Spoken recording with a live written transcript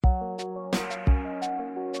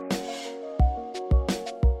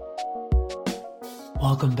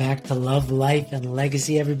Welcome back to Love, Life, and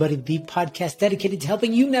Legacy, everybody. The podcast dedicated to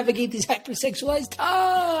helping you navigate these hypersexualized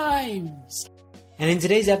times. And in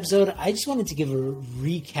today's episode, I just wanted to give a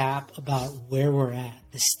recap about where we're at,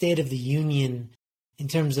 the state of the union in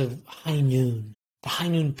terms of High Noon, the High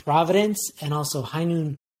Noon Providence, and also High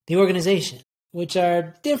Noon, the organization, which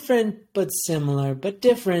are different but similar, but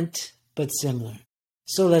different but similar.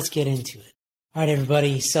 So let's get into it. All right,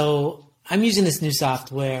 everybody. So I'm using this new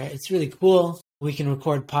software. It's really cool. We can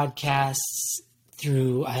record podcasts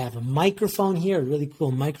through, I have a microphone here, a really cool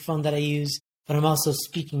microphone that I use, but I'm also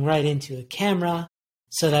speaking right into a camera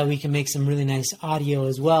so that we can make some really nice audio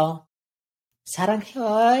as well.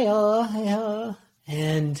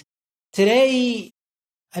 And today,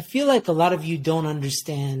 I feel like a lot of you don't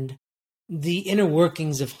understand the inner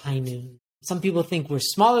workings of High Noon. Some people think we're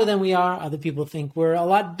smaller than we are. Other people think we're a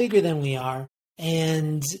lot bigger than we are.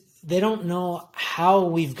 And they don't know how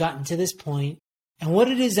we've gotten to this point and what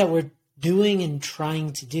it is that we're doing and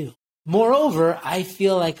trying to do. Moreover, I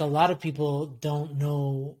feel like a lot of people don't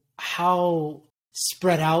know how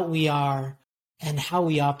spread out we are and how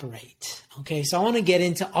we operate. Okay, so I want to get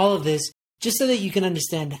into all of this just so that you can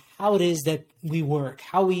understand how it is that we work,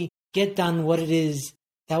 how we get done what it is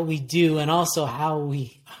that we do, and also how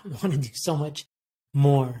we want to do so much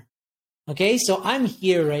more. Okay, so I'm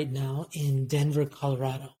here right now in Denver,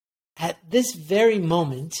 Colorado. At this very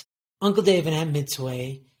moment, Uncle Dave and Aunt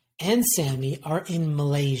Mitsue and Sammy are in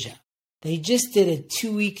Malaysia. They just did a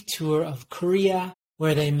 2-week tour of Korea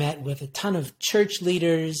where they met with a ton of church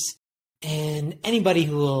leaders and anybody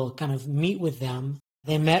who will kind of meet with them.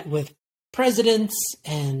 They met with presidents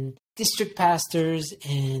and district pastors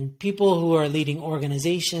and people who are leading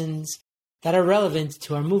organizations that are relevant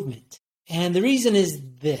to our movement. And the reason is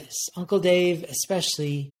this. Uncle Dave,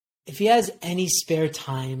 especially, if he has any spare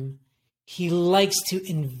time, he likes to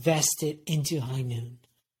invest it into High Noon.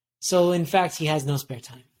 So, in fact, he has no spare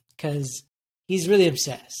time because he's really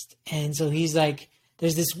obsessed. And so he's like,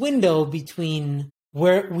 there's this window between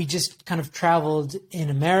where we just kind of traveled in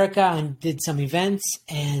America and did some events.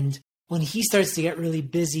 And when he starts to get really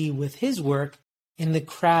busy with his work in the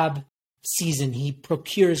crab season, he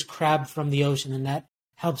procures crab from the ocean, and that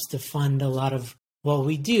helps to fund a lot of what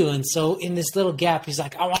we do. And so in this little gap, he's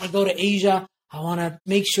like, I want to go to Asia. I want to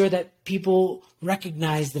make sure that people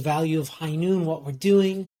recognize the value of High Noon, what we're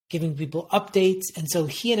doing, giving people updates. And so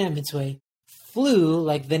he and Aunt Mitsue flew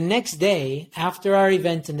like the next day after our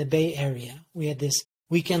event in the Bay Area. We had this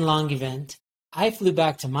weekend-long event. I flew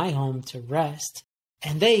back to my home to rest,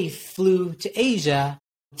 and they flew to Asia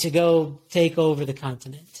to go take over the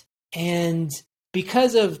continent. And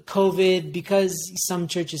because of COVID, because some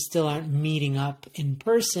churches still aren't meeting up in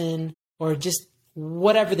person, or just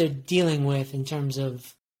whatever they're dealing with in terms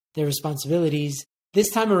of their responsibilities, this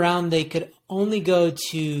time around they could only go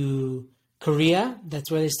to Korea,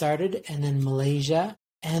 that's where they started, and then Malaysia,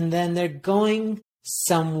 and then they're going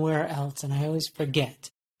somewhere else, and I always forget.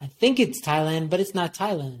 I think it's Thailand, but it's not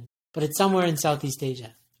Thailand, but it's somewhere in Southeast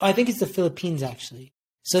Asia. Oh, I think it's the Philippines, actually.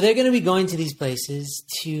 So they're going to be going to these places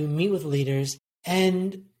to meet with leaders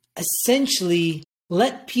and essentially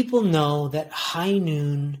let people know that High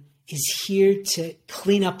Noon is here to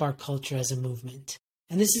clean up our culture as a movement.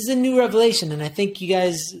 And this is a new revelation. And I think you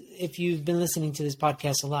guys, if you've been listening to this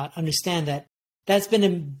podcast a lot, understand that that's been a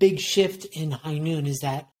big shift in High Noon, is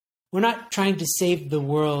that we're not trying to save the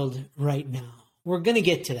world right now. We're going to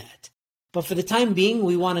get to that. But for the time being,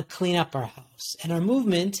 we want to clean up our house. And our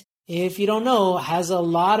movement, if you don't know, has a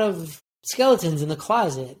lot of skeletons in the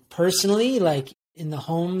closet. Personally, like in the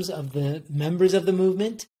homes of the members of the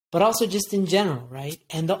movement, but also just in general, right?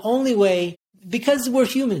 And the only way, because we're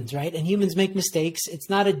humans, right? And humans make mistakes. It's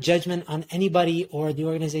not a judgment on anybody or the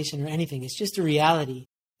organization or anything. It's just a reality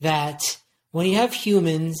that when you have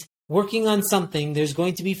humans working on something, there's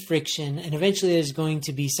going to be friction, and eventually there's going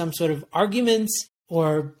to be some sort of arguments,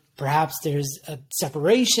 or perhaps there's a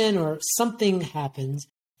separation or something happens.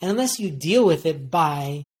 And unless you deal with it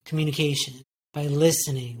by communication, by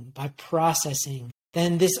listening, by processing,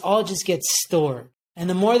 then this all just gets stored. And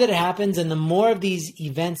the more that it happens, and the more of these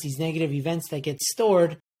events, these negative events that get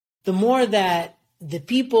stored, the more that the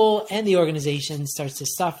people and the organization starts to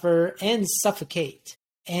suffer and suffocate.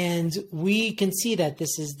 And we can see that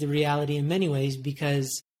this is the reality in many ways,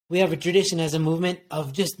 because we have a tradition as a movement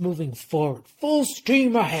of just moving forward, full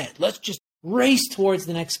stream ahead. Let's just race towards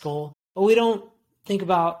the next goal. But we don't think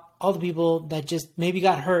about all the people that just maybe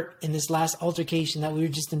got hurt in this last altercation that we were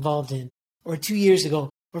just involved in, or 2 years ago,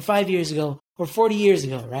 or 5 years ago, or 40 years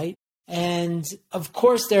ago, right? And of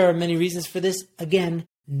course, there are many reasons for this. Again,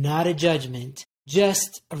 not a judgment,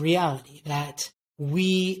 just a reality that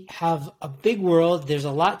we have a big world. There's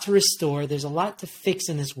a lot to restore. There's a lot to fix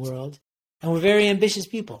in this world. And we're very ambitious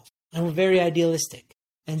people and we're very idealistic.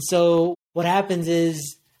 And so what happens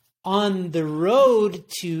is on the road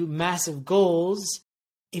to massive goals,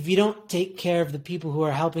 if you don't take care of the people who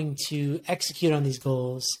are helping to execute on these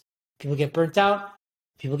goals, people get burnt out,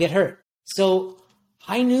 people get hurt. So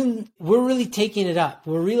High Noon, we're really taking it up.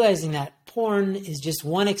 We're realizing that porn is just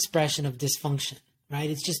one expression of dysfunction, right?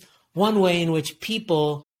 It's just one way in which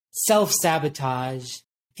people self-sabotage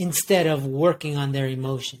instead of working on their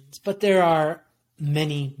emotions. But there are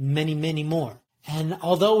many, many, many more. And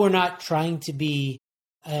although we're not trying to be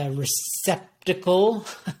a receptacle,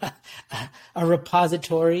 a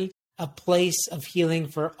repository, a place of healing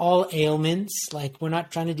for all ailments, like we're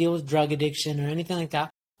not trying to deal with drug addiction or anything like that,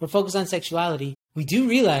 we're focused on sexuality. We do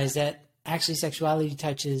realize that actually sexuality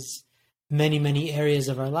touches many, many areas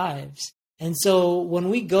of our lives. And so when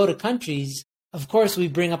we go to countries, of course, we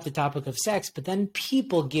bring up the topic of sex, but then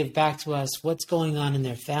people give back to us what's going on in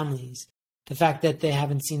their families. The fact that they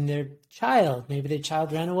haven't seen their child. Maybe their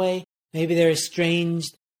child ran away. Maybe they're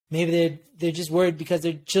estranged. Maybe they're just worried because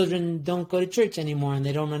their children don't go to church anymore and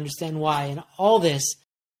they don't understand why and all this.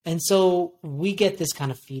 And so we get this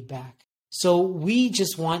kind of feedback. So we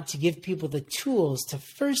just want to give people the tools to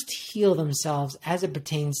first heal themselves as it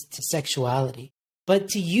pertains to sexuality, but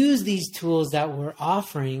to use these tools that we're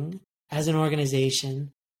offering as an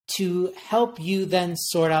organization to help you then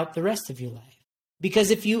sort out the rest of your life.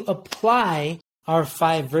 Because if you apply our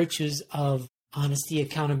 5 virtues of honesty,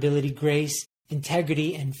 accountability, grace,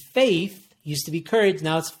 integrity, and faith, used to be courage,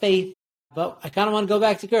 now it's faith, but I kind of want to go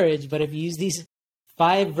back to courage, but if you use these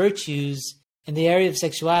 5 virtues in the area of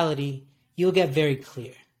sexuality, you'll get very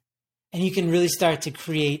clear. And you can really start to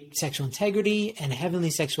create sexual integrity and heavenly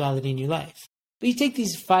sexuality in your life. But you take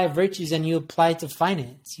these 5 virtues and you apply it to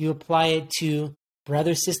finance. You apply it to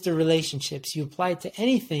brother-sister relationships. You apply it to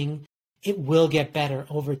anything, it will get better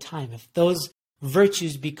over time if those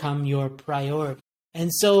virtues become your priority.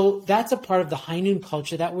 And so that's a part of the High Noon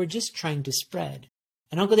culture that we're just trying to spread.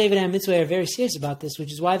 And Uncle David and Mitzvah are very serious about this,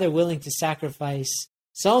 which is why they're willing to sacrifice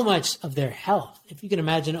so much of their health. If you can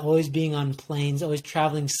imagine always being on planes, always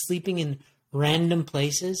traveling, sleeping in random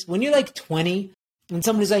places. When you're like 20 and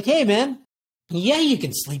somebody's like, hey man, yeah, you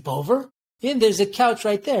can sleep over. Yeah, there's a couch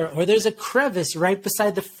right there. Or there's a crevice right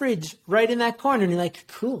beside the fridge, right in that corner. And you're like,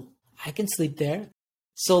 cool, I can sleep there.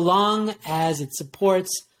 So long as it supports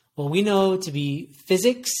what we know to be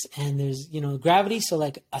physics and there's, gravity. So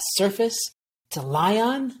like a surface to lie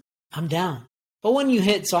on, I'm down. But when you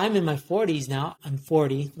hit, so I'm in my 40s now, I'm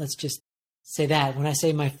 40, let's just say that. When I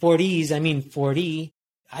say my 40s, I mean 40.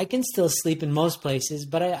 I can still sleep in most places,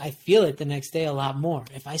 but I feel it the next day a lot more.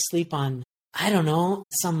 If I sleep on, I don't know,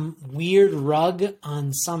 some weird rug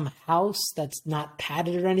on some house that's not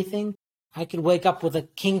padded or anything, I could wake up with a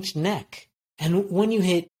kinked neck. And when you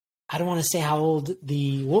hit, I don't want to say how old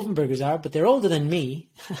the Wolfenbergers are, but they're older than me.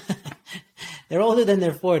 They're older than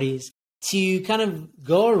their 40s. To kind of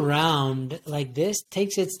go around like this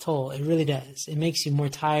takes its toll. It really does. It makes you more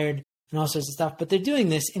tired and all sorts of stuff. But they're doing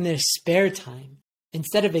this in their spare time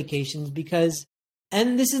instead of vacations because,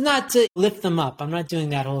 and this is not to lift them up. I'm not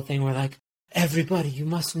doing that whole thing where like, everybody, you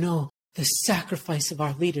must know the sacrifice of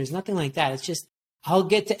our leaders. Nothing like that. It's just, I'll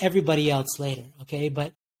get to everybody else later. Okay.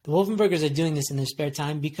 But the Wolfenbergers are doing this in their spare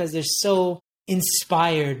time because they're so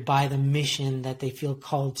inspired by the mission that they feel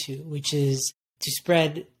called to, which is to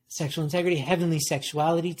spread sexual integrity, heavenly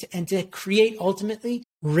sexuality, and to create ultimately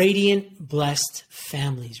radiant, blessed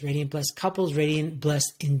families, radiant, blessed couples, radiant,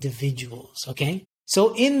 blessed individuals, okay?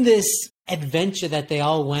 So in this adventure that they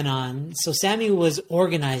all went on, so Sammy was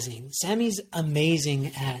organizing. Sammy's amazing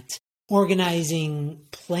at organizing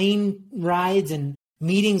plane rides and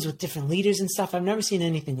meetings with different leaders and stuff. I've never seen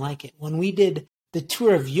anything like it. When we did the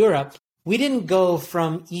tour of Europe, we didn't go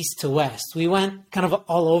from east to west. We went kind of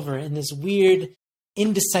all over in this weird,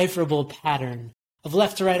 indecipherable pattern of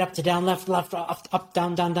left to right, up to down, left, up,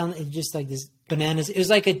 down, down. It's just like this bananas. It was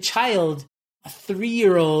like a child, a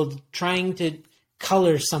 3-year-old trying to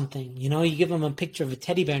color something. You give them a picture of a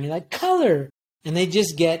teddy bear and you're like, color. And they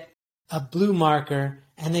just get a blue marker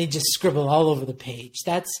and they just scribble all over the page.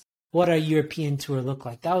 That's what our European tour looked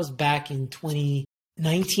like. That was back in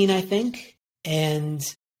 2019, I think. And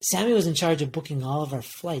Sammy was in charge of booking all of our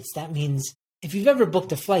flights. That means if you've ever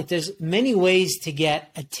booked a flight, there's many ways to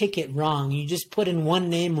get a ticket wrong. You just put in one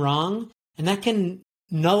name wrong, and that can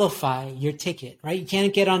nullify your ticket, right? You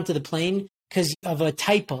can't get onto the plane because of a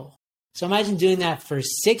typo. So imagine doing that for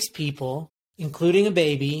 6 people, including a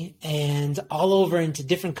baby, and all over into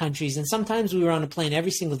different countries. And sometimes we were on a plane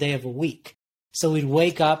every single day of a week. So we'd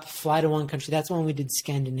wake up, fly to one country. That's when we did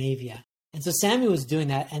Scandinavia. And so Sammy was doing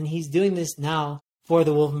that, and he's doing this now for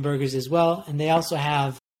the Wolfenbergers as well. And they also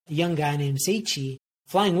have a young guy named Seichi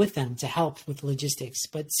flying with them to help with logistics.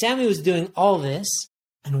 But Sammy was doing all this,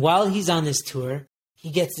 and while he's on this tour,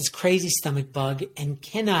 he gets this crazy stomach bug and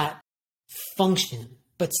cannot function,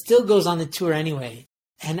 but still goes on the tour anyway.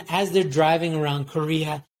 And as they're driving around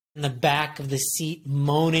Korea, in the back of the seat,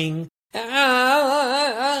 moaning,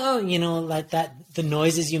 you know, like that, the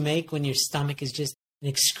noises you make when your stomach is just in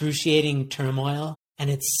excruciating turmoil and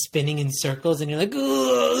it's spinning in circles and you're like,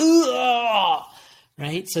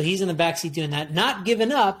 right? So he's in the backseat doing that, not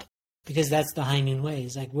giving up, because that's the High Noon way.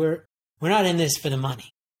 It's like, we're not in this for the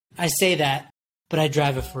money. I say that, but I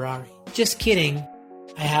drive a Ferrari. Just kidding.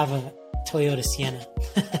 I have a Toyota Sienna.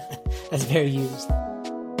 That's very used.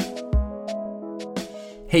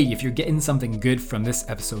 Hey, if you're getting something good from this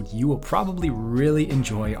episode, you will probably really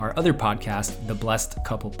enjoy our other podcast, the Blessed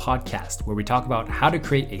Couple Podcast, where we talk about how to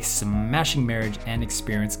create a smashing marriage and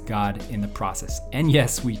experience God in the process. And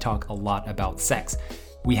yes, we talk a lot about sex.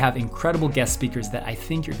 We have incredible guest speakers that I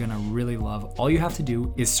think you're gonna really love. All you have to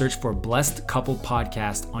do is search for Blessed Couple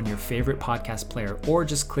Podcast on your favorite podcast player, or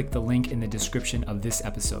just click the link in the description of this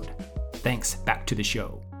episode. Thanks, back to the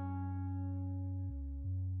show.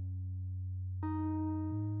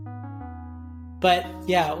 But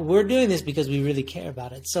yeah, we're doing this because we really care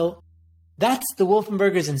about it. So that's the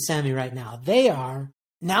Wolfenbergers and Sammy right now. They are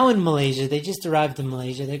now in Malaysia. They just arrived in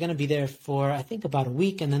Malaysia. They're going to be there for, I think, about a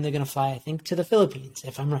week, and then they're going to fly, I think, to the Philippines,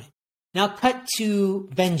 if I'm right. Now cut to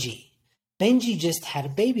Benji. Benji just had a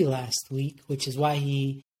baby last week, which is why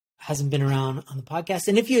he hasn't been around on the podcast.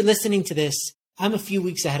 And if you're listening to this, I'm a few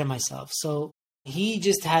weeks ahead of myself. So he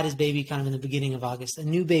just had his baby kind of in the beginning of August, a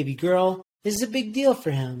new baby girl. This is a big deal for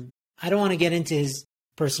him. I don't want to get into his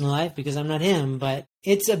personal life because I'm not him, but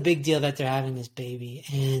it's a big deal that they're having this baby.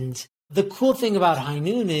 And the cool thing about High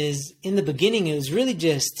Noon is, in the beginning, it was really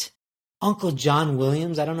just Uncle John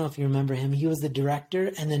Williams. I don't know if you remember him. He was the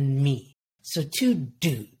director, and then me. So two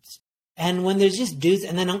dudes. And when there's just dudes,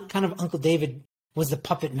 and then kind of Uncle David was the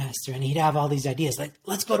puppet master, and he'd have all these ideas like,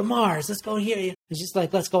 let's go to Mars, let's go here. It's just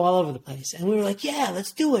like, let's go all over the place. And we were like, yeah,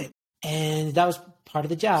 let's do it. And that was part of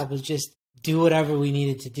the job, was just do whatever we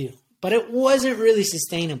needed to do. But it wasn't really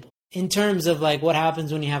sustainable in terms of like what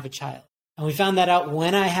happens when you have a child. And we found that out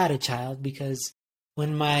when I had a child, because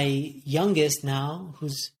when my youngest now,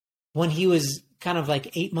 when he was kind of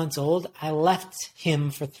like 8 months old, I left him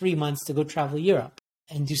for 3 months to go travel Europe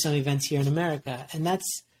and do some events here in America. And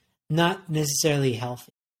that's not necessarily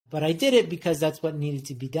healthy. But I did it because that's what needed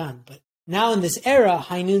to be done. But now in this era,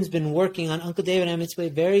 High Noon's been working on Uncle David Emmett's Way,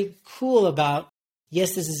 very cool about,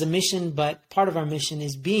 yes, this is a mission, but part of our mission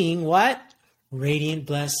is being what? Radiant,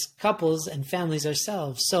 blessed couples and families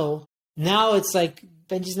ourselves. So now it's like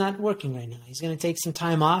Benji's not working right now. He's going to take some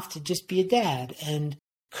time off to just be a dad. And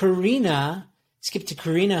Karina, skip to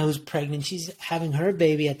Karina, who's pregnant. She's having her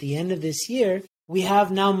baby at the end of this year. We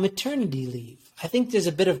have now maternity leave. I think there's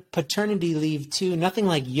a bit of paternity leave too. Nothing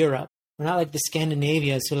like Europe. We're not like the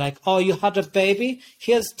Scandinavians who are like, oh, you had a baby?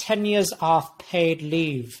 Here's 10 years off paid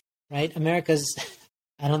leave, right? America's,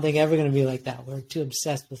 I don't think, ever going to be like that. We're too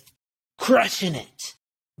obsessed with crushing it.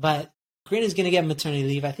 But Karina's going to get maternity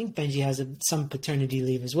leave. I think Benji has some paternity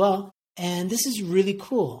leave as well. And this is really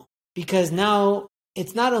cool because now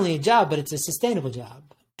it's not only a job, but it's a sustainable job.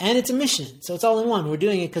 And it's a mission. So it's all in one. We're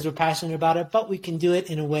doing it because we're passionate about it, but we can do it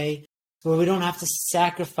in a way where we don't have to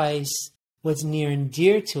sacrifice what's near and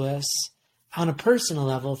dear to us on a personal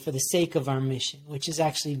level for the sake of our mission, which is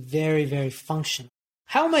actually very, very functional.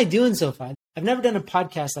 How am I doing so far? I've never done a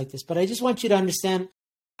podcast like this, but I just want you to understand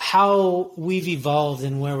how we've evolved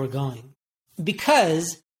and where we're going.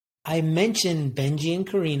 Because I mentioned Benji and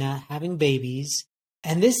Karina having babies,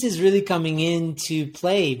 and this is really coming into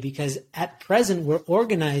play because at present we're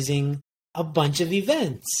organizing a bunch of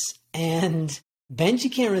events. And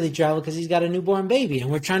Benji can't really travel because he's got a newborn baby,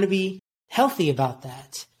 and we're trying to be healthy about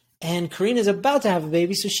that. And Karina's about to have a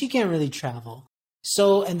baby, so she can't really travel.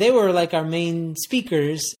 So, and they were like our main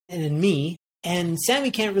speakers, and me. And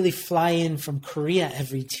Sammy can't really fly in from Korea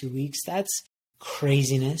every 2 weeks. That's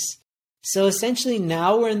craziness. So essentially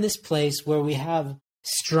now we're in this place where we have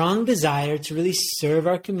strong desire to really serve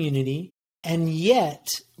our community, and yet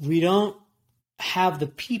we don't have the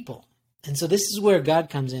people. And so this is where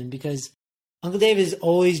God comes in, because Uncle David is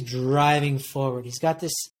always driving forward. He's got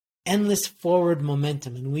this endless forward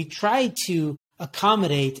momentum, and we try to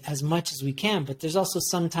accommodate as much as we can, but there's also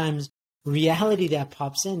sometimes reality that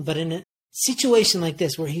pops in. But in a situation like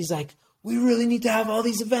this, where he's like, we really need to have all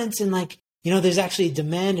these events, and like, you know, there's actually a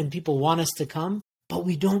demand and people want us to come, but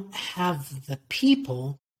we don't have the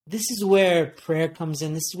people. This is where prayer comes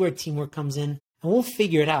in. This is where teamwork comes in. And we'll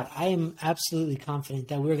figure it out. I am absolutely confident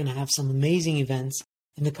that we're going to have some amazing events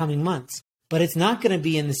in the coming months. But it's not going to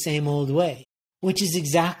be in the same old way, which is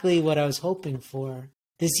exactly what I was hoping for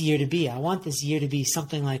this year to be. I want this year to be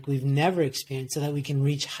something like we've never experienced so that we can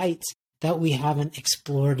reach heights that we haven't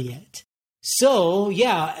explored yet. So,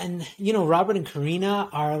 yeah, and, Robert and Karina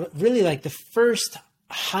are really like the first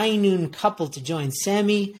High Noon couple to join.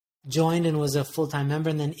 Sammy joined and was a full-time member,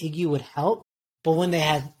 and then Iggy would help. But when they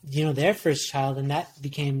had, their first child, and that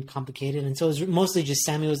became complicated. And so it was mostly just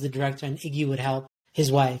Sammy was the director, and Iggy would help.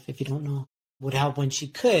 His wife, if you don't know, would help when she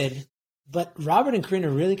could. But Robert and Karina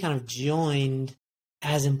really kind of joined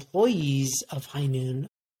as employees of High Noon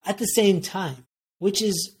at the same time, which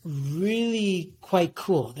is really quite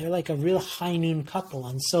cool. They're like a real High Noon couple.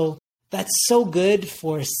 And so that's so good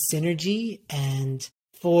for synergy and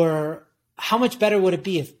for how much better would it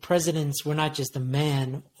be if presidents were not just a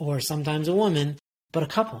man or sometimes a woman, but a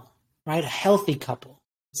couple, right? A healthy couple.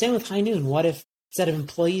 Same with High Noon. What if instead of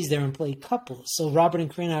employees, they're employee couples? So Robert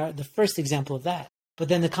and Karina are the first example of that. But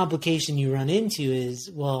then the complication you run into is,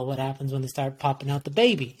 well, what happens when they start popping out the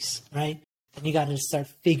babies, right? Then you got to start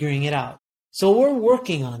figuring it out. So we're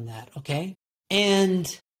working on that, okay? And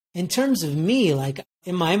in terms of me, like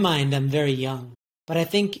in my mind, I'm very young. But I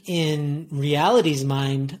think in reality's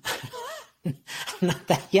mind, I'm not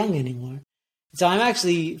that young anymore. So I'm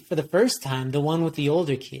actually, for the first time, the one with the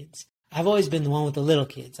older kids. I've always been the one with the little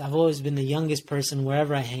kids. I've always been the youngest person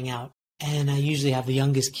wherever I hang out. And I usually have the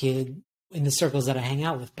youngest kid in the circles that I hang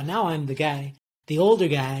out with. But now I'm the older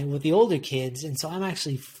guy with the older kids. And so I'm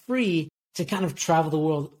actually free to kind of travel the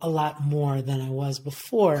world a lot more than I was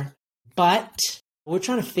before. But we're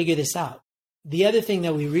trying to figure this out. The other thing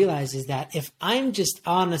that we realize is that if I'm just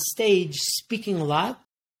on a stage speaking a lot,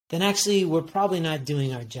 then actually we're probably not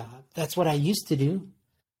doing our job. That's what I used to do.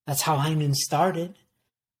 That's how High Noon started.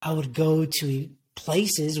 I would go to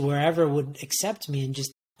places wherever would accept me and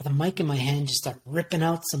just with a mic in my hand, just start ripping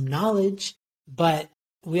out some knowledge. But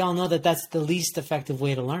we all know that that's the least effective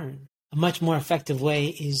way to learn. A much more effective way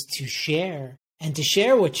is to share and to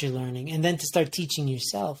share what you're learning and then to start teaching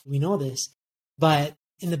yourself. We know this. But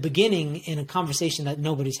in the beginning, in a conversation that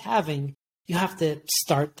nobody's having, you have to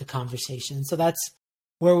start the conversation. So that's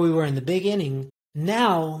where we were in the beginning.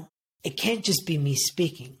 Now, it can't just be me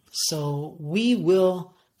speaking. So we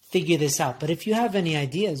will figure this out. But if you have any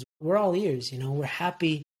ideas, we're all ears. We're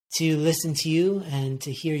happy to listen to you and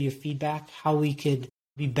to hear your feedback, how we could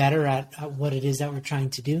be better at what it is that we're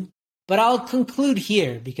trying to do. But I'll conclude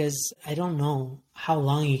here because I don't know how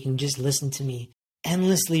long you can just listen to me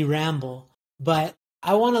endlessly ramble. But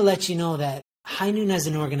I want to let you know that High Noon as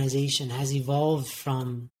an organization has evolved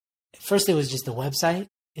from, first it was just a website.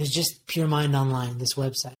 It was just Pure Mind Online, this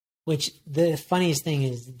website, which the funniest thing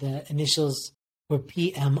is the initials were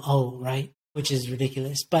PMO, right? Which is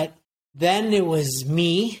ridiculous. But then it was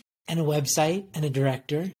me and a website and a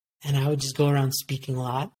director, and I would just go around speaking a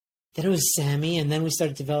lot. Then it was Sammy, and then we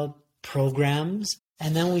started to develop programs,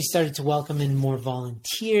 and then we started to welcome in more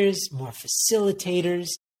volunteers, more facilitators,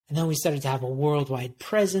 and then we started to have a worldwide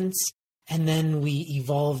presence, and then we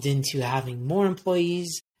evolved into having more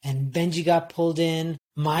employees, and Benji got pulled in,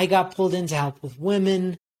 Mai got pulled in to help with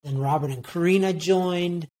women, then Robert and Karina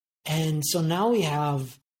joined, and so now we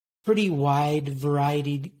have pretty wide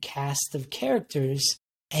variety cast of characters,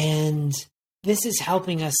 and this is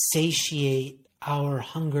helping us satiate our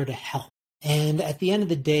hunger to help. And at the end of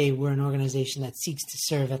the day, we're an organization that seeks to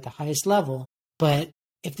serve at the highest level. But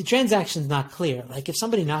if the transaction's not clear, like if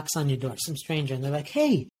somebody knocks on your door, some stranger, and they're like,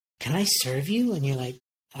 hey, can I serve you? And you're like,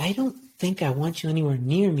 I don't think I want you anywhere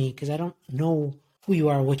near me because I don't know who you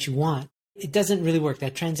are or what you want. It doesn't really work.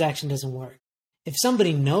 That transaction doesn't work. If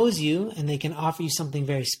somebody knows you and they can offer you something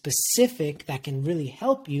very specific that can really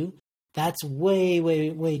help you, that's way, way,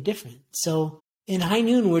 way different. So in High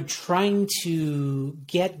Noon, we're trying to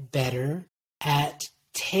get better at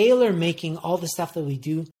tailor making all the stuff that we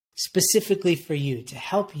do specifically for you to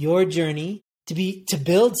help your journey to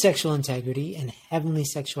build sexual integrity and heavenly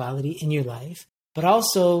sexuality in your life, but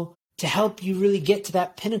also to help you really get to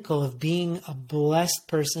that pinnacle of being a blessed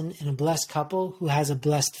person and a blessed couple who has a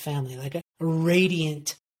blessed family, like a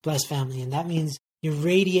radiant blessed family. And that means you're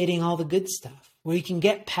radiating all the good stuff where you can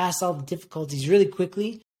get past all the difficulties really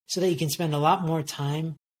quickly so that you can spend a lot more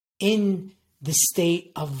time in the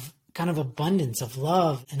state of kind of abundance of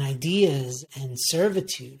love and ideas and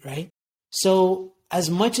servitude, right? So as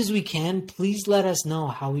much as we can, please let us know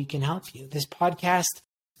how we can help you. This podcast,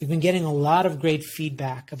 we've been getting a lot of great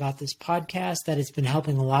feedback about this podcast, that it's been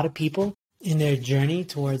helping a lot of people in their journey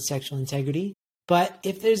towards sexual integrity. But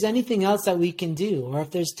if there's anything else that we can do, or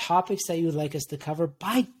if there's topics that you would like us to cover,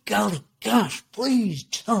 by golly gosh, please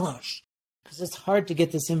tell us. Because it's hard to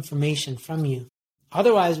get this information from you.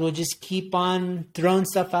 Otherwise, we'll just keep on throwing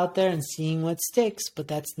stuff out there and seeing what sticks. But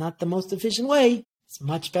that's not the most efficient way. It's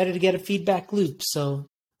much better to get a feedback loop. So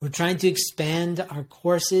we're trying to expand our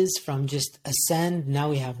courses from just Ascend. Now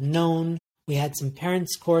we have Known. We had some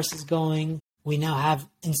parents courses going. We now have,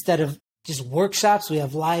 instead of just workshops, we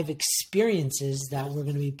have live experiences that we're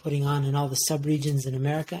going to be putting on in all the subregions in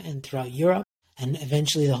America and throughout Europe and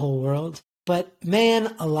eventually the whole world. But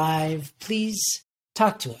man alive, please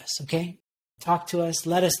talk to us, okay? Talk to us.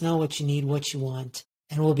 Let us know what you need, what you want,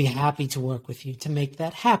 and we'll be happy to work with you to make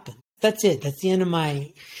that happen. That's it. That's the end of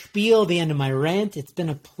my spiel, the end of my rant. It's been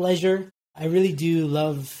a pleasure. I really do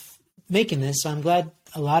love making this, so I'm glad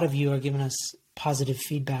a lot of you are giving us positive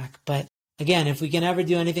feedback. But again, if we can ever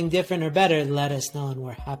do anything different or better, let us know, and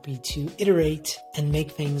we're happy to iterate and make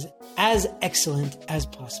things as excellent as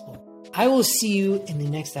possible. I will see you in the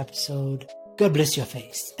next episode. God bless your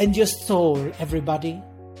face and your soul, everybody.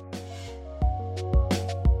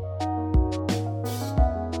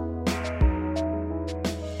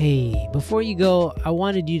 Hey, before you go, I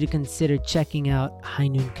wanted you to consider checking out High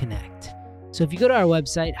Noon Connect. So if you go to our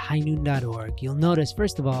website, highnoon.org, you'll notice,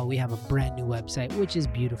 first of all, we have a brand new website, which is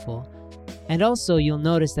beautiful. And also, you'll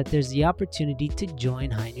notice that there's the opportunity to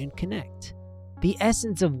join High Noon Connect. The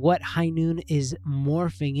essence of what High Noon is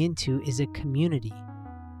morphing into is a community.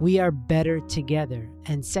 We are better together,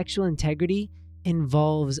 and sexual integrity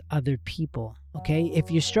involves other people, okay? If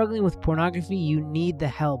you're struggling with pornography, you need the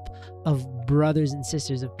help of brothers and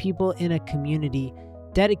sisters, of people in a community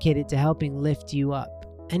dedicated to helping lift you up.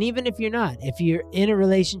 And even if you're not, if you're in a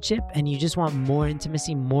relationship and you just want more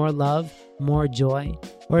intimacy, more love, more joy,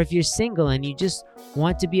 or if you're single and you just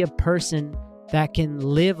want to be a person that can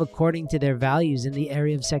live according to their values in the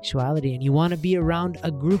area of sexuality, and you want to be around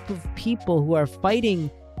a group of people who are fighting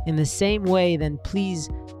in the same way, then please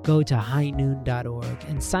go to highnoon.org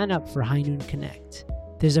and sign up for High Noon Connect.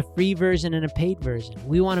 There's a free version and a paid version.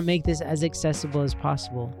 We want to make this as accessible as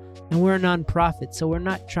possible. And we're a nonprofit, so we're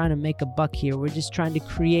not trying to make a buck here. We're just trying to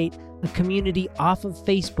create a community off of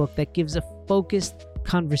Facebook that gives a focused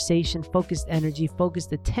conversation, focused energy,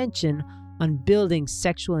 focused attention on building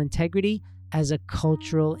sexual integrity as a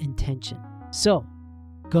cultural intention. So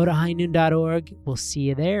go to highnoon.org. We'll see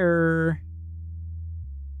you there.